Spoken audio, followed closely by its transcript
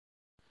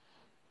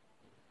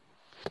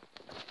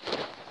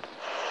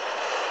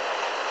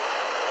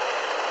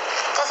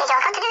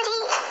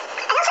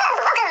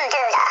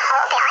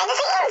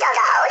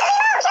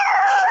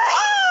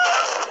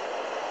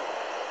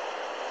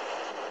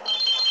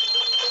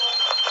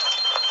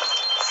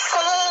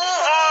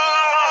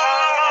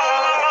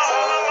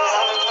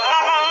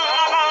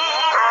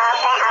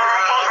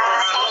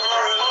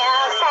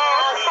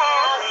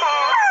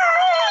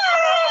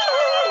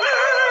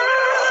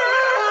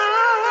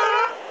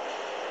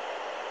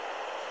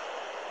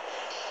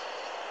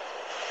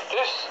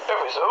This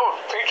episode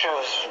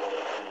features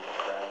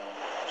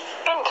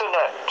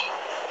internet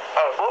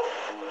and what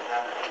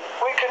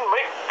we can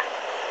make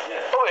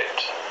of it.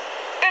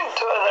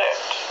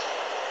 Internet.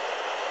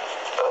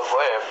 A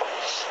web.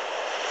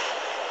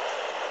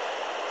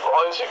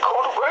 Why is it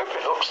called a web?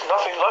 It looks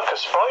nothing like a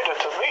spider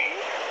to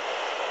me.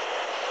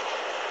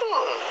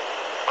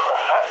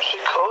 Perhaps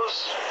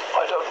because,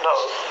 I don't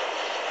know.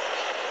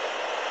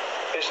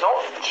 It's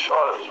not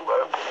Charlotte's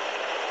Web.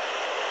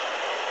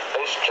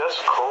 It's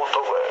just called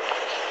the web.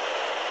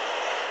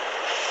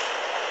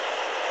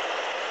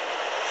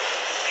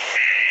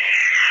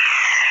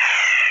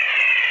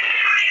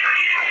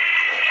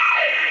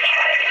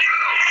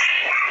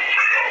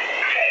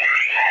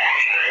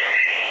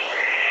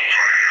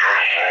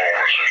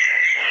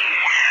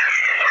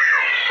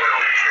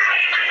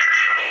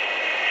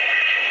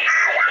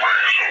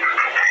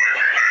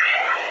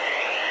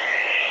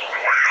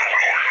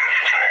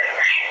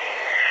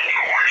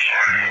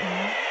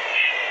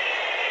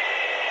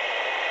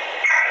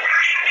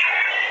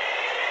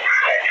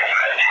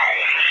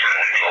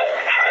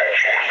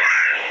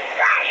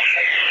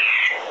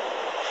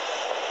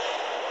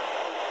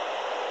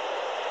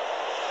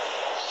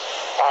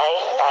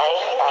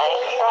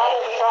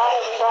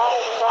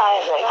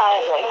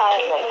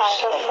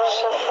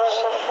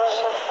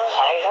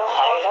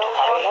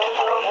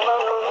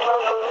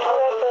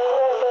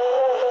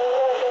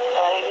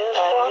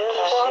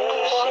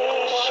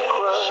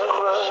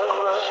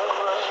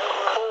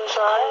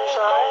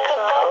 I